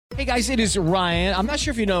Hey guys, it is Ryan. I'm not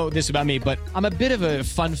sure if you know this about me, but I'm a bit of a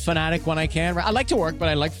fun fanatic when I can. I like to work, but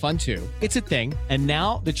I like fun too. It's a thing. And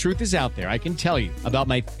now the truth is out there. I can tell you about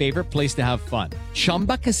my favorite place to have fun.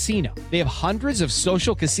 Chumba Casino. They have hundreds of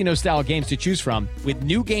social casino style games to choose from with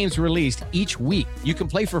new games released each week. You can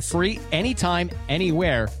play for free anytime,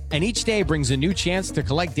 anywhere. And each day brings a new chance to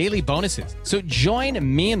collect daily bonuses. So join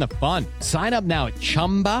me in the fun. Sign up now at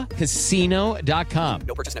ChumbaCasino.com.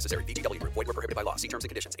 No purchase necessary. VGW Group. Void where prohibited by law. See terms and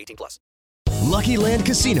conditions. 18+. Lucky Land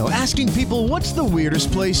Casino, asking people, what's the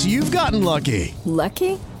weirdest place you've gotten lucky?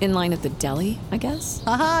 Lucky? In line at the deli, I guess?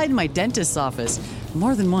 Aha, in my dentist's office.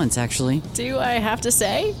 More than once, actually. Do I have to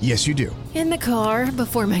say? Yes, you do. In the car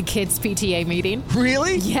before my kids' PTA meeting.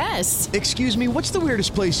 Really? Yes. Excuse me, what's the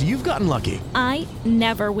weirdest place you've gotten lucky? I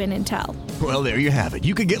never win and tell. Well, there you have it.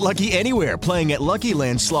 You can get lucky anywhere, playing at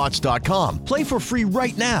LuckyLandSlots.com. Play for free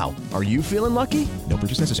right now. Are you feeling lucky? No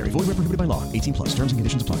purchase necessary. Void where prohibited by law. 18+. Terms and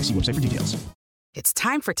conditions apply. See website for details. It's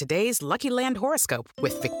time for today's Lucky Land horoscope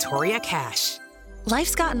with Victoria Cash.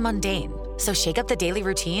 Life's gotten mundane, so shake up the daily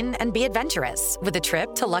routine and be adventurous with a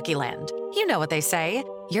trip to Lucky Land. You know what they say,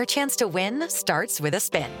 your chance to win starts with a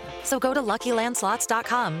spin. So go to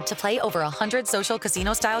LuckyLandSlots.com to play over 100 social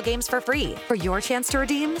casino-style games for free for your chance to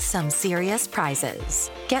redeem some serious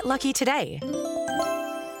prizes. Get lucky today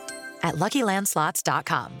at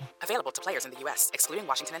LuckyLandSlots.com. Available to players in the U.S., excluding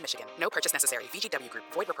Washington and Michigan. No purchase necessary. VGW Group.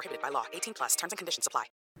 Void where prohibited by law. 18+. Terms and conditions apply.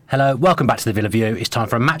 Hello, welcome back to the Villa View. It's time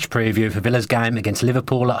for a match preview for Villa's game against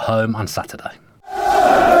Liverpool at home on Saturday.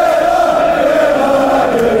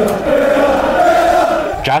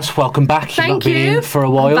 Jazz, welcome back. Thank You've not been you. in for a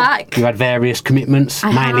while. I'm back. You had various commitments,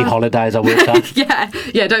 mainly holidays, I will say.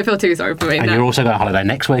 Yeah, don't feel too sorry for me. And no. you're also going on holiday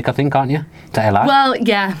next week, I think, aren't you? To LA? Well,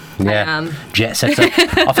 yeah. I am. Jet setter.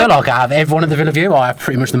 I feel like I have everyone at the Villa View. I have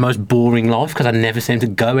pretty much the most boring life because I never seem to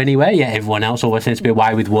go anywhere, yet everyone else always seems to be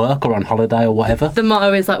away with work or on holiday or whatever. The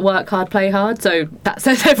motto is like work hard, play hard, so that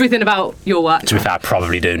says everything about your work. To be fair, I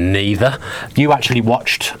probably do neither. You actually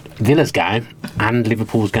watched Villa's game and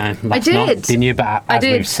Liverpool's game last night, didn't you? But as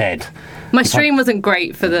we've said, my stream wasn't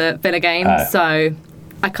great for the Villa game, so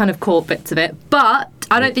I kind of caught bits of it. But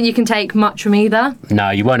I don't think you can take much from either.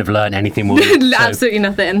 No, you won't have learned anything, will you? Absolutely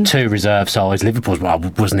nothing. 2 reserve sides. Liverpool's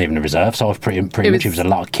wasn't even a reserve side. Pretty much it was a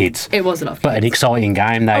lot of kids. It was a lot of kids. But an exciting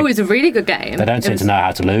game. It was a really good game. They don't seem to know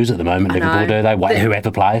how to lose at the moment, Liverpool, do they?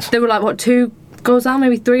 Whoever plays. They were like, 2 goals down,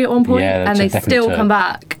 maybe 3 at one point? Yeah, and they still come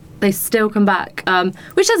back.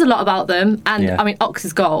 Which says a lot about them. And, I mean,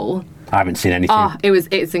 Ox's goal... I haven't seen anything.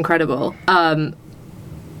 It's incredible. But,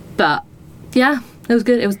 yeah, it was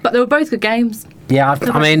good. But they were both good games. Yeah,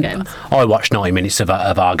 I watched 90 minutes of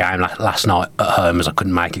our game last night at home as I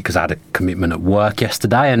couldn't make it because I had a commitment at work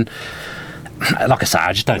yesterday. And like I say,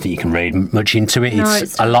 I just don't think you can read much into it.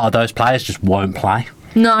 It's a lot of those players just won't play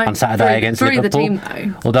on Saturday against Liverpool. The team,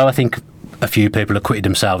 though. Although I think a few people acquitted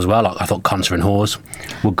themselves well. Like I thought Conser and Hawes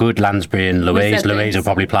were good. Lansbury and Louise will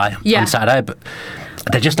probably play on Saturday, but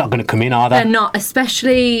they're just not going to come in, are they? They're not,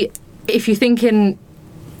 especially if you're thinking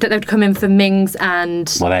that they'd come in for Mings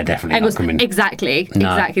and... Well, they're definitely not coming. Exactly.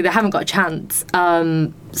 They haven't got a chance.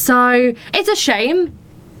 So it's a shame,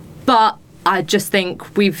 but I just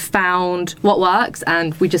think we've found what works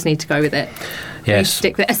and we just need to go with it. Yes.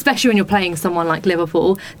 Stick with it, especially when you're playing someone like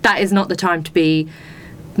Liverpool. That is not the time to be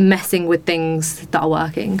messing with things that are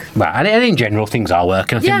working. Well, and in general, things are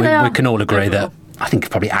working. I think we can all agree that I think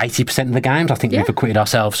probably 80% of the games, I think we've acquitted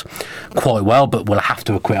ourselves quite well, but we'll have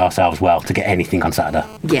to acquit ourselves well to get anything on Saturday.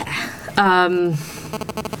 Yeah. I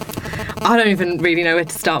don't even really know where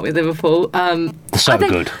to start with Liverpool. They're so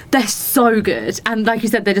good. They're so good. And like you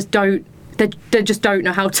said, they just don't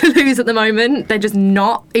know how to lose at the moment. They're just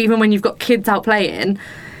not, even when you've got kids out playing.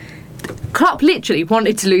 Klopp literally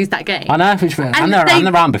wanted to lose that game. I know, and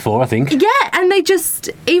they're around before, I think. Yeah, and they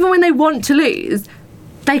just, even when they want to lose,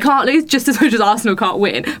 they can't lose just as much as Arsenal can't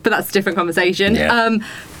win. But that's a different conversation. Yeah.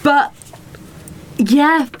 But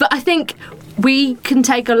I think we can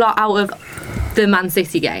take a lot out of the Man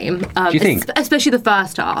City game. Do you think? Especially the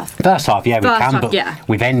first half. First half, we can, but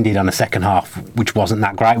we've ended on a second half which wasn't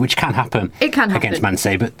that great, which can happen. It can happen. Against Man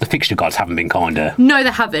City, but the fixture gods haven't been kinder. No,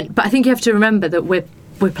 they haven't. But I think you have to remember that we're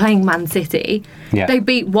playing Man City. Yeah. They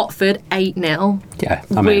beat Watford 8-0. Yeah,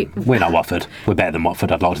 I mean, we're not Watford. We're better than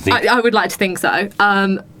Watford, I'd like to think. I would like to think so.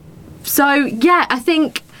 So, yeah, I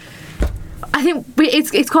think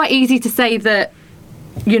it's quite easy to say that,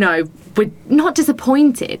 you know, we're not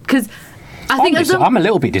disappointed, because I think I'm a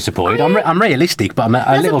little bit disappointed. I'm realistic, but I'm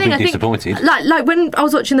a little bit disappointed. Like when I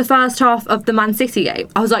was watching the first half of the Man City game,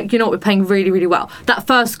 I was like, you know what, we're playing really, really well. That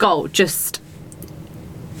first goal just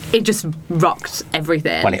it just rocked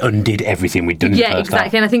everything. Well, it undid everything we'd done in the first exactly.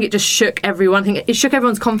 half. And I think it just shook everyone. I think it shook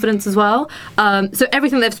everyone's confidence as well. So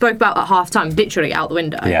everything they've spoke about at half time, literally out the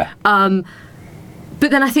window. Yeah. But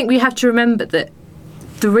then I think we have to remember that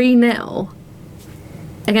 3-0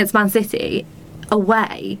 against Man City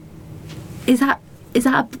away, is that it's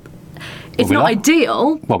not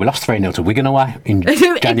ideal. Well, we lost 3-0 to Wigan away in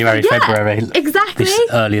January, February. Exactly.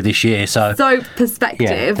 Earlier this year. So perspective.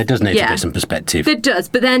 Yeah, there does need to be some perspective. There does.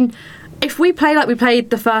 But then if we play like we played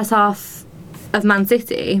the first half of Man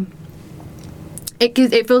City,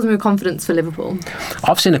 it fills me with confidence for Liverpool.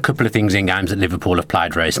 I've seen a couple of things in games that Liverpool have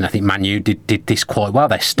played recently. I think Man U did this quite well.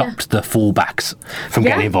 They stopped the fullbacks from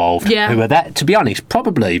getting involved, who were there, to be honest,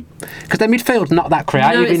 probably, because their midfield's not that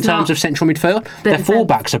creative in terms of central midfield. Their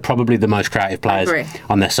fullbacks are probably the most creative players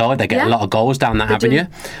on their side. They get a lot of goals down that avenue.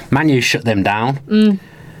 Man U shut them down.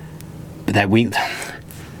 But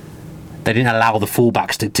they didn't allow the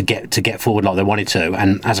fullbacks to get forward like they wanted to,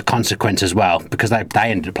 and as a consequence as well, because they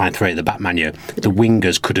ended up playing 3 at the back, Man U, the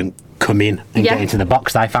wingers couldn't come in and get into the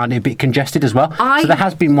box. They found it a bit congested as well. So there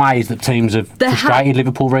has been ways that teams have frustrated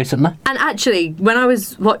Liverpool recently. And actually, when I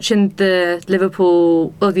was watching the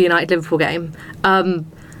United-Liverpool game,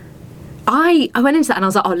 I went into that and I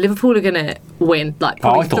was like, Liverpool are going to win. Like,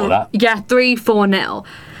 I thought that. Yeah, 3-4-0.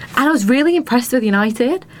 And I was really impressed with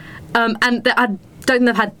United. And I don't think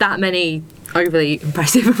they've had that many overly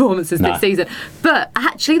impressive performances this season. But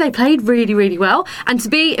actually, they played really, really well. And to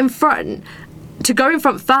be in front, to go in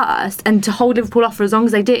front first and to hold Liverpool off for as long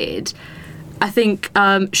as they did, I think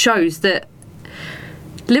shows that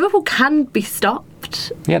Liverpool can be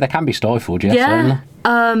stopped. Yeah, they can be stifled, certainly.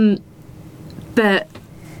 But,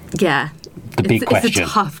 yeah. The big question.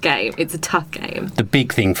 It's a tough game. It's a tough game. The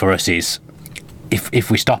big thing for us is,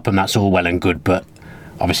 if we stop them, that's all well and good, but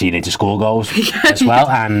obviously you need to score goals as well,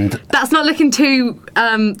 and that's not looking too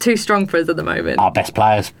strong for us at the moment. Our best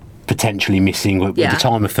players potentially missing. With the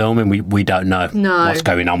time of filming, we don't know what's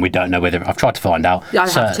going on. We don't know whether. I've tried to find out.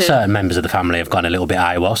 Certain members of the family have gone a little bit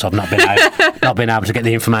AWOL, so I've not been able to get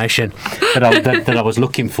the information that I was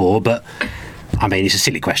looking for. But I mean, it's a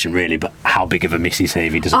silly question, really. But how big of a miss is he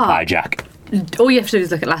if he doesn't play Jack? All you have to do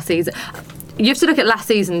is look at last season. You have to look at last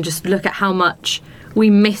season and just look at how much we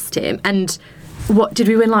missed him. And what did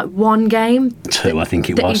we win? Like 1 game? 2, I think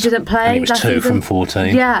it was. He didn't play. And it was 2 season? from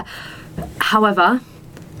 14. Yeah. However,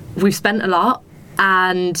 we've spent a lot,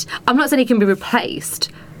 and I'm not saying he can be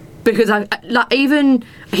replaced, because even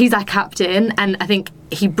he's our captain, and I think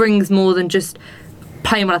he brings more than just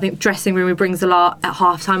playing well. I think dressing room he brings a lot. At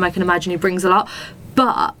half time, I can imagine he brings a lot.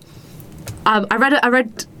 But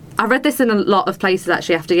I read this in a lot of places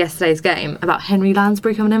actually after yesterday's game about Henry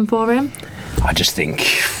Lansbury coming in for him. I just think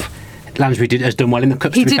Lansbury has done well in the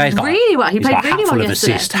cups. He did really well. He played really well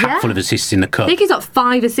yesterday. Hatful of assists in the cup. I think he's got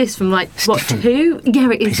 5 assists from 2?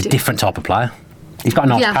 Yeah, it is. He's a different type of player. He's got a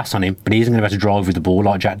nice pass on him, but he isn't going to be able to drive with the ball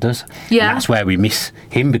like Jack does. Yeah. And that's where we miss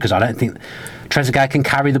him, because I don't think Trezeguet can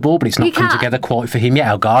carry the ball, but it's not come together quite for him yet.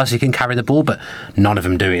 El Ghazi can carry the ball, but none of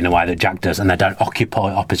them do it in a way that Jack does, and they don't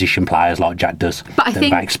occupy opposition players like Jack does. But I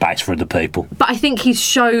think make space for other people. But I think he's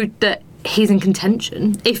showed that he's in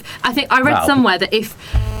contention. I read somewhere that if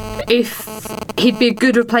he'd be a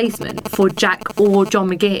good replacement for Jack or John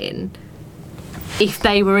McGinn if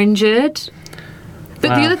they were injured.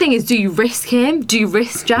 But the other thing is, do you risk him? Do you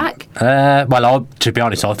risk Jack? To be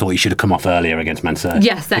honest, I thought he should have come off earlier against Man City.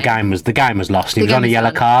 Yes, the game was lost. He was on a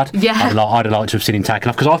yellow card. Yeah, I'd have liked to have seen him taken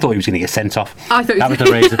off, because I thought he was going to get sent off.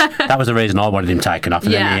 That was the reason I wanted him taken off,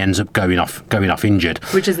 and then he ends up going off injured,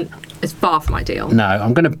 which is far from ideal.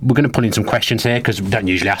 No, we're gonna put in some questions here, because we don't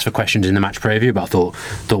usually ask for questions in the match preview, but I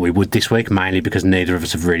thought we would this week, mainly because neither of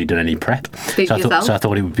us have really done any prep. So I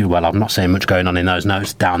thought it would be well. I'm not seeing much going on in those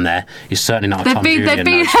notes down there. It's certainly not a Tom Julian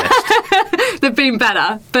notes list. They've been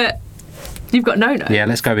better, but you've got no notes. Yeah,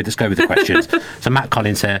 let's go with the questions. So Matt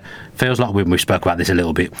Collins here, feels like we spoke about this a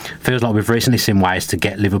little bit. Feels like we've recently seen ways to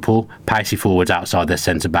get Liverpool pacey forwards outside their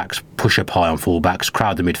centre backs, push up high on full backs,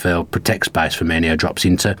 crowd the midfield, protect space for Firmino drops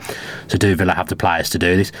into. So do Villa have the players to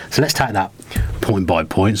do this? So let's take that point by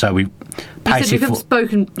point. So we pacey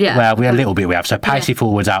spoken. Yeah. Well, we a little bit we have. So pacey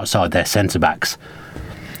forwards outside their centre backs.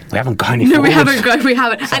 We haven't gone any forwards. We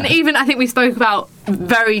haven't. So. And even I think we spoke about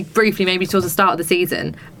very briefly, maybe towards the start of the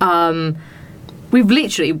season. We've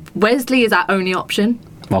literally Wesley is our only option.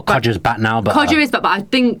 Well, Codger's back now, but Codger is back, but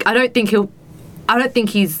I don't think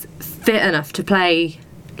he's fit enough to play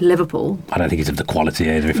Liverpool. I don't think he's of the quality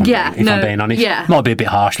either. If I'm being honest, might be a bit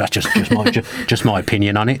harsh. That's just my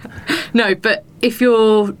opinion on it. No, but if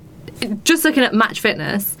you're just looking at match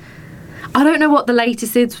fitness, I don't know what the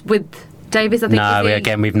latest is with Davis, I think.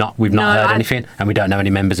 We've not heard anything, and we don't know any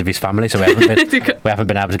members of his family, so we haven't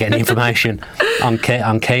been able to get any information on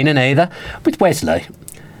Keenan either. With Wesley,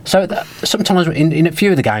 so sometimes in a few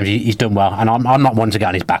of the games he's done well, and I'm not one to get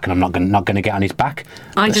on his back, and I'm not going to get on his back.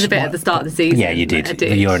 I did a bit at the start of the season. Yeah, you did.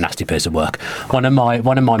 You're a nasty piece of work. One of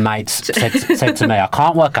my mates said to me, "I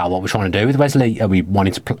can't work out what we're trying to do with Wesley. Are we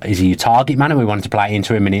wanting to? Is he a target man? Are we wanting to play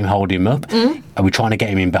into him and him hold him up? Are we trying to get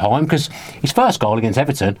him in behind? Because his first goal against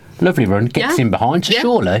Everton, lovely run, gets him behind. So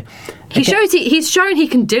surely he's shown he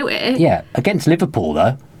can do it. Yeah, against Liverpool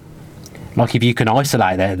though. Like, if you can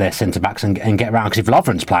isolate their centre-backs and get around, because if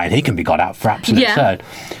Lovren's playing, he can be got out for absolute absurd.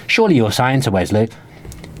 Surely you're saying to Wesley,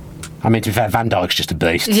 I mean, to be fair, Van Dijk's just a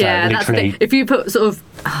beast. Yeah, so literally, if you put sort of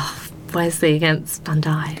Wesley against Van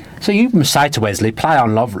Dijk. So you must say to Wesley, play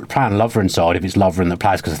on Lovren's side if it's Lovren that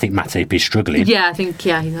plays, because I think Matip is struggling. Yeah, I think,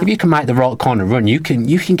 if you can make the right kind of run, you can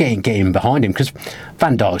get him behind him, because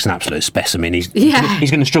Van Dijk's an absolute specimen. He's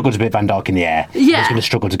going to struggle to beat Van Dijk in the air. Yeah. He's going to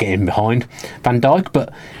struggle to get him behind Van Dijk.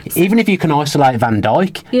 But even if you can isolate Van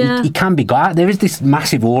Dijk, he can be got out. There is this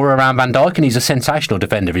massive aura around Van Dijk, and he's a sensational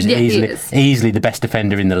defender. He's easily the best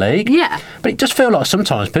defender in the league. Yeah. But it does feel like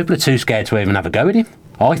sometimes people are too scared to even have a go at him,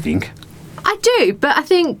 I think. I do, but I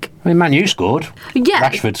think... I mean, Man U scored. Yeah.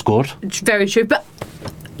 Rashford scored. It's very true, but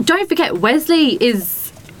don't forget, Wesley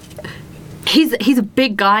is... He's a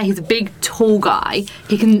big guy. He's a big, tall guy.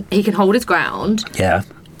 He can hold his ground. Yeah.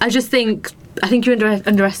 I think you're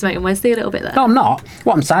underestimating Wesley a little bit there. No, I'm not.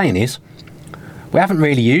 What I'm saying is, we haven't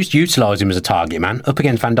really utilised him as a target man. Up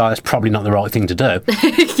against Van Dijk, that's probably not the right thing to do.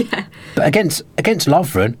 Yeah. But against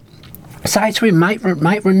Lovren, say to him, mate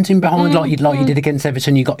runs him behind like you did against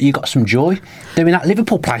Everton. You got some joy doing that.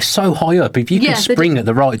 Liverpool play so high up. If you can spring at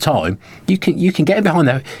the right time, you can get him behind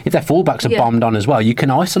there. If their fullbacks are bombed on as well, you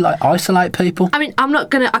can isolate people. I mean,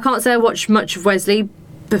 I can't say I watched much of Wesley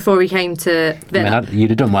before he came to Villa. I mean,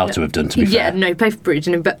 you'd have done well to have done, to be fair. Yeah, no, play for Bridge,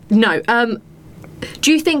 but no.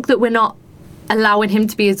 Do you think that we're not allowing him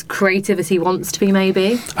to be as creative as he wants to be,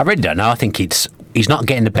 maybe? I really don't know. I think he's not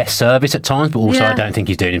getting the best service at times, but also I don't think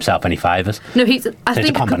he's doing himself any favours. No, it's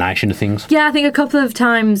a combination of things. Yeah, I think a couple of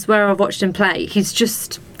times where I've watched him play, he's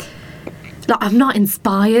just... Like, I'm not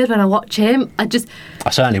inspired when I watch him. I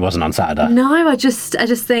certainly wasn't on Saturday. No, I just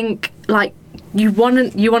think, like, you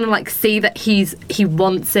want to like see that he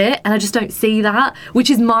wants it, and I just don't see that, which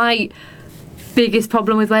is my biggest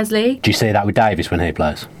problem with Wesley. Do you see that with Davis when he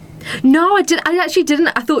plays? No, I actually didn't.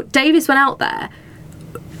 I thought Davis went out there.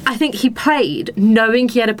 I think he played knowing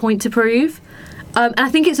he had a point to prove. And I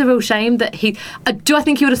think it's a real shame that do I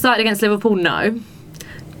think he would have started against Liverpool? No.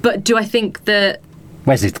 But do I think that...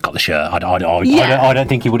 Wesley's got the shirt. I don't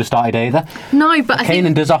think he would have started either. No, but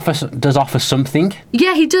Keenan does offer something.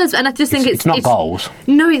 Yeah, he does. And I just think it's not goals.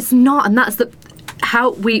 No, it's not. And that's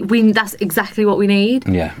that's exactly what we need.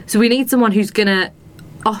 Yeah. So we need someone who's going to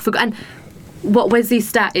offer... And what Wesley's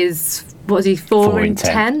stat is, what is he, 4 in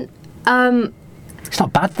 10? It's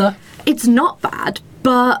not bad though. It's not bad,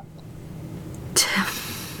 but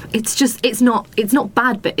it's not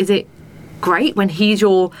bad. But is it great when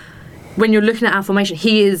when you're looking at our formation?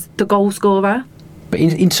 He is the goal scorer. But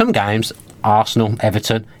in some games, Arsenal,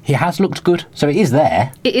 Everton, he has looked good. So it is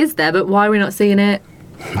there. It is there, but why are we not seeing it?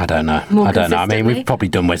 I don't know. I mean, we've probably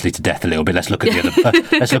done Wesley to death a little bit. Let's look at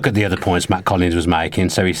the other points Matt Collins was making.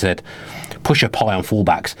 So he said, push up high on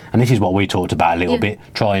fullbacks, and this is what we talked about a little bit.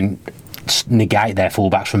 Try and negate their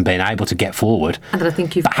fullbacks from being able to get forward. And I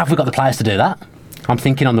think but have we got the players to do that? I'm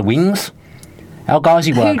thinking on the wings. El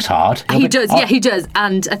Ghazi works hard. He does.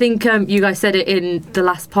 And I think you guys said it in the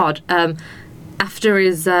last pod. After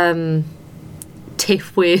his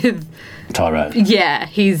tiff with Tyrone. Yeah,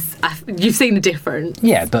 you've seen the difference.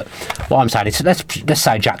 Yeah, but what I'm saying is, let's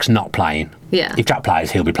say Jack's not playing. Yeah. If Jack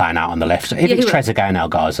plays, he'll be playing out on the left. So if it's Trezeguet and El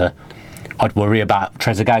Ghazi, I'd worry about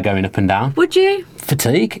Trezeguet going up and down. Would you?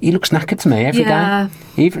 Fatigue. He looks knackered to me every game.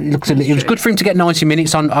 It was good for him to get 90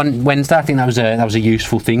 minutes on Wednesday. I think that was a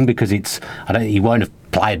useful thing, because he won't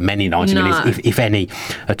have played many 90 minutes, if any,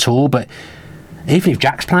 at all. But even if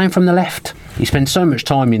Jack's playing from the left, he spends so much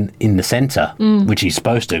time in the centre, which he's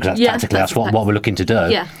supposed to, because tactically that's what we're looking to do.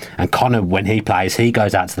 Yeah. And Connor, when he plays, he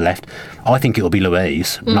goes out to the left. I think it'll be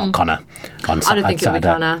Louise, not Connor, on Saturday. I don't think it'll be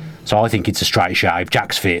Connor. So I think it's a straight shot. If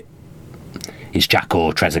Jack's fit, it's Jack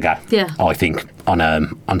or Trezeguet. Yeah. I think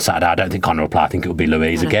on Saturday. I don't think Connor will play. I think it will be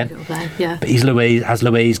Louise again. Yeah. But has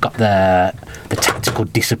Louise got the tactical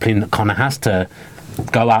discipline that Connor has to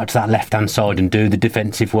go out to that left-hand side and do the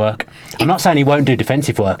defensive work? I'm not saying he won't do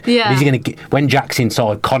defensive work. Yeah. But is he going to? When Jack's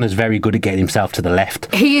inside, Connor's very good at getting himself to the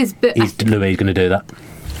left. He is. But is Louise going to do that?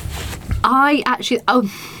 I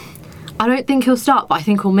don't think he'll start, but I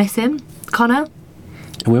think we'll miss him. Connor.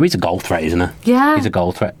 Well, he's a goal threat, isn't he? Yeah, he's a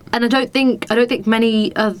goal threat. And I don't think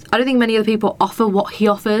many other people offer what he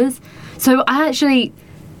offers. So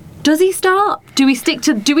does he start? Do we stick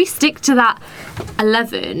to that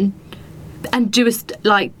 11 and do a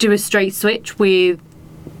straight switch with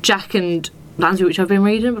Jack and Lansbury, which I've been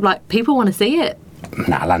reading? Like, people want to see it.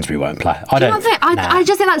 Nah, Lansbury won't play. I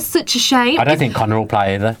just think that's such a shame. I don't think Connor will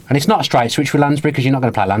play either. And it's not a straight switch with Lansbury because you're not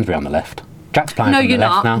going to play Lansbury on the left. Jack's playing on the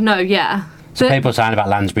left now. No, yeah. So people are saying about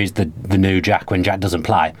Lansbury's the new Jack when Jack doesn't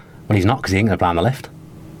play. Well, he's not because he ain't going to play on the left.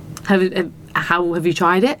 How have you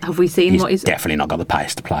tried it? Have we seen what he's... definitely not got the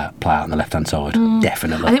pace to play out on the left-hand side.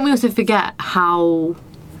 Definitely. I think we also forget how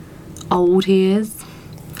old he is.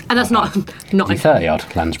 And that's not... He's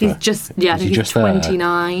 30-odd, Lansbury. He's just... Yeah, I think he's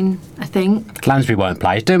 29, I think. Lansbury won't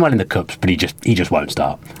play. He's doing well in the Cups, but he just won't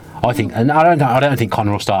start. I think... And I don't think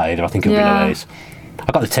Connor will start either. I think it'll be Louise.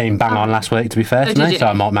 I got the team bang on last week, to be fair to me,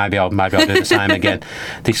 so maybe I'll do the same again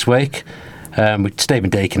this week. With Stephen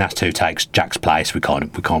Deacon has 2 takes Jack's place. We've kind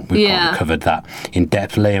of covered that in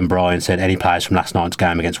depth. Liam Bryan said any players from last night's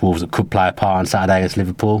game against Wolves that could play a part on Saturday against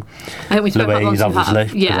Liverpool. I think we spoke about Louise, obviously,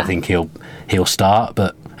 because I think he'll start,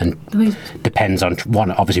 but depends on one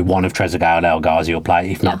of Trezeguet or El Ghazi will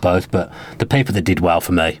play, if not both. But the people that did well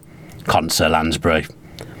for me, Conser, Lansbury,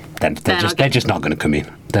 they're just not going to come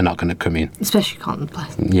in. They're not going to come in, especially Conter.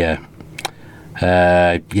 Yeah.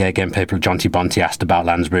 Again, people. Jonty Bonty asked about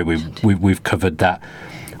Lansbury. We've covered that.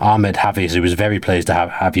 Ahmed Hafiz, who was very pleased to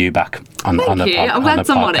have you back on the podcast. I'm glad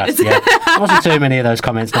someone is. Yeah, there wasn't too many of those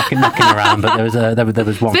comments knocking around, but there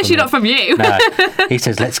was one. Especially not from you. No. He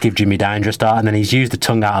says, "Let's give Jimmy Danger a start," and then he's used the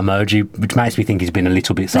tongue out emoji, which makes me think he's been a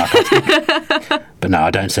little bit sarcastic. But no,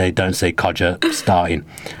 I don't see Codger starting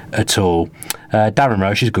at all. Darren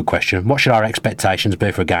Roche is a good question. What should our expectations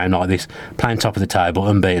be for a game like this? Playing top of the table,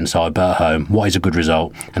 unbeaten side, but at home. What is a good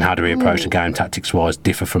result? And how do we approach the game tactics-wise? Do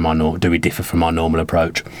we differ from our normal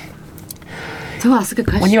approach? Oh, that's a good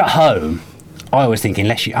question. When you're at home, I always think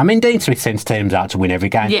Dean Smith sends teams out to win every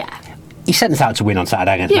game. Yeah. He sent us out to win on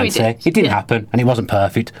Saturday against Man City. It didn't happen, and it wasn't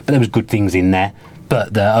perfect, but there was good things in there.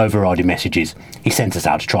 But the overriding message is he sent us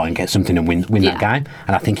out to try and get something and win that game,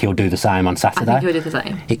 and I think he'll do the same on Saturday. I think he'll do the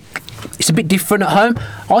same. It's a bit different at home.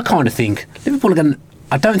 I kind of think Liverpool are going to...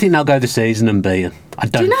 I don't think they'll go the season unbeaten.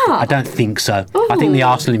 Do you not? I don't think so. Ooh. I think the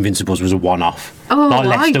Arsenal Invincibles was a one-off. Oh,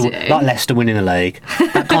 like Leicester winning a league.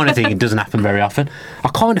 That kind of thing, it doesn't happen very often. I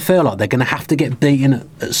kind of feel like they're going to have to get beaten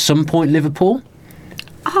at some point, Liverpool.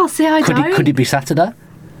 Oh, see, Could it be Saturday?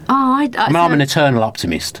 Oh, I'm an eternal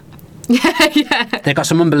optimist. Yeah. They've got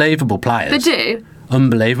some unbelievable players. They do.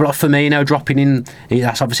 Unbelievable. Like Firmino dropping in,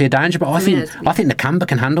 that's obviously a danger, but I think Nakamba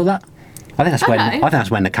can handle that. I think that's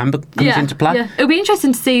when Nakamba comes into play. Yeah. It'll be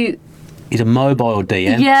interesting to see. He's a mobile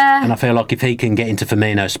DM. Yeah. And I feel like if he can get into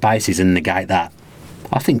Firmino's spaces and negate that,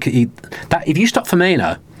 I think if you stop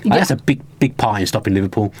Firmino, that's a big part in stopping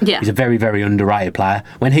Liverpool. Yeah. He's a very, very underrated player.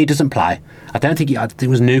 When he doesn't play, I think it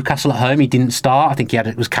was Newcastle at home, he didn't start. I think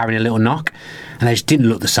was carrying a little knock, and they just didn't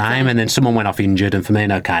look the same. And then someone went off injured, and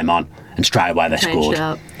Firmino came on, and straight away they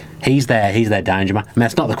scored. He's their danger man. I mean,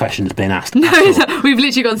 that's not the question that's been asked. No, we've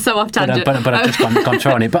literally gone so off tangent. But I've just gone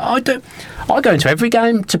through on it. But I go into every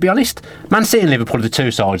game, to be honest. Man City and Liverpool are the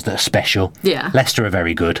two sides that are special. Yeah. Leicester are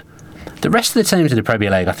very good. The rest of the teams in the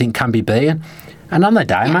Premier League, I think, can be beaten. And on their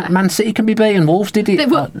day, Man City can be beaten. Wolves did it.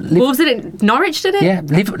 Wolves did it. Norwich did it. Yeah,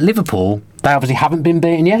 Liverpool, they obviously haven't been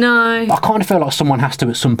beaten yet. No. I kind of feel like someone has to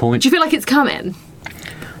at some point. Do you feel like it's coming?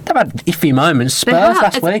 They've had iffy moments. Spurs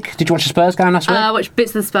last week. Did you watch the Spurs game last week? I watched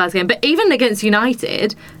bits of the Spurs game. But even against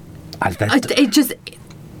United, I thought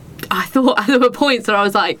there were points where I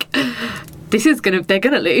was like, they're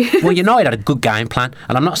gonna lose. Well, United had a good game plan,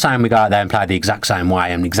 and I'm not saying we go out there and play the exact same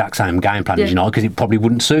way and the exact same game plan as United, because it probably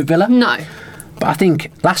wouldn't suit Villa. No. But I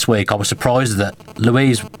think last week I was surprised that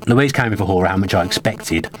Louise came in for Horan, which I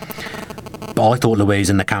expected. But I thought Louise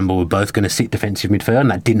and Nakamba were both going to sit defensive midfield,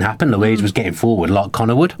 and that didn't happen. Louise was getting forward like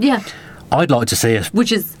Connor would. Yeah. I'd like to see us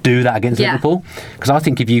do that against Liverpool, because I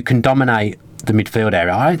think if you can dominate the midfield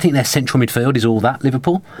area, I don't think their central midfield is all that,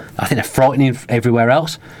 Liverpool. I think they're frightening everywhere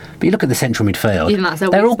else. But you look at the central midfield,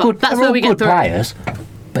 they're all good. They're all good players,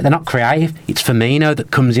 but they're not creative. It's Firmino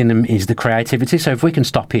that comes in and is the creativity. So if we can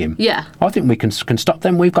stop him, I think we can stop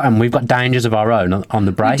them. We've got dangers of our own on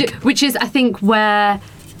the break, which is, I think, where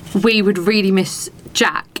we would really miss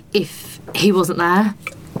Jack if he wasn't there.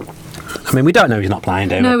 I mean, we don't know he's not playing,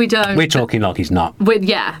 do we? No, we don't. We're talking like he's not.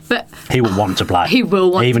 Yeah, but he will want to play. He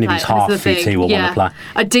will want Even to play. Even if he's half fit, he will want to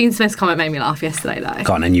play. Dean Smith's comment made me laugh yesterday, though.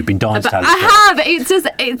 Go on, and you've been dying to tell us. I have.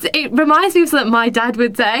 It reminds me of something my dad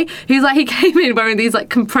would say. He's like, he came in wearing these like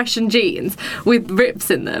compression jeans with rips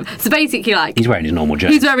in them. So basically, like, he's wearing his normal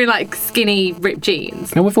jeans. He's wearing like skinny ripped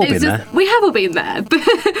jeans. No, we've all been there. We have all been there. But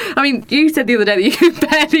I mean, you said the other day that you could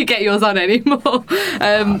barely get yours on anymore.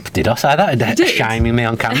 Did I say that? Shaming me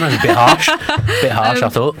on camera is a bit harsh. I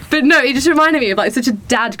thought. But no, it just reminded me of like such a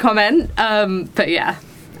dad comment. But yeah,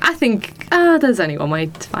 I think there's only one way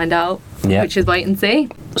to find out, which is wait and see.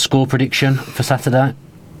 Score prediction for Saturday?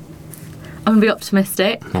 I'm going to be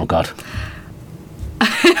optimistic. Oh, God.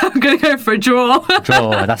 I'm going to go for a draw.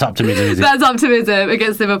 Draw, that's optimism, is it? That's optimism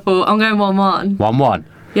against Liverpool. I'm going 1-1. 1-1?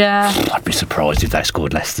 Yeah. I'd be surprised if they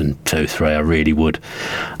scored less than 2-3. I really would.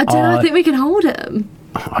 I don't know. I think we can hold them.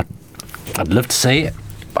 I'd love to see it.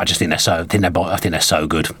 I just think they're so. I think they're so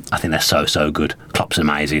good. I think they're so good. Klopp's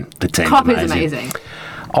amazing. The team's amazing. Klopp is amazing.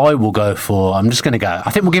 I will go for. I'm just going to go. I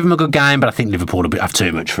think we'll give them a good game, but I think Liverpool will have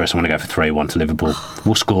too much for us. I'm going to go for 3-1 to Liverpool.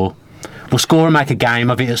 We'll score. We'll score and make a game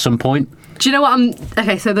of it at some point. Do you know what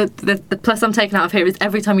okay, so the plus I'm taking out of here is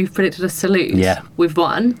every time you've predicted a salute, we've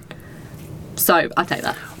won. So I'll take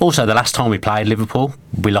that. Also, the last time we played Liverpool,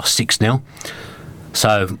 we lost 6-0.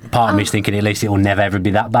 So part of me is thinking at least it will never ever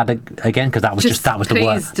be that bad again, because that was the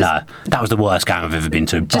worst. No, that was the worst game I've ever been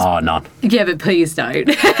to, bar none. Yeah, but please don't.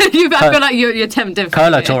 I feel like you're tempted.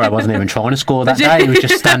 Colo Torre wasn't even trying to score that day. He was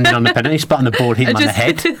just standing on the penalty spot and the ball hit him on the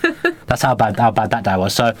head. That's how bad that day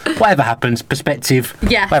was. So whatever happens, perspective.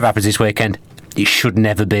 Yeah. Whatever happens this weekend, it should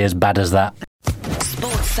never be as bad as that.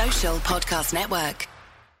 Sports Social Podcast Network.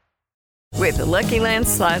 With the Lucky Land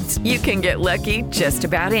Slots, you can get lucky just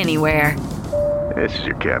about anywhere. This is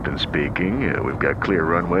your captain speaking. We've got clear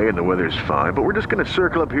runway and the weather's fine, but we're just going to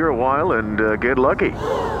circle up here a while and get lucky.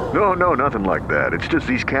 No, nothing like that. It's just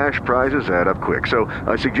these cash prizes add up quick. So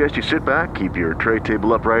I suggest you sit back, keep your tray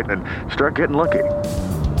table upright, and start getting lucky.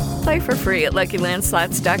 Play for free at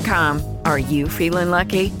LuckyLandSlots.com. Are you feeling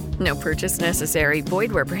lucky? No purchase necessary.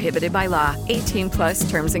 Void where prohibited by law. 18+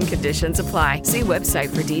 terms and conditions apply. See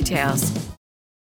website for details.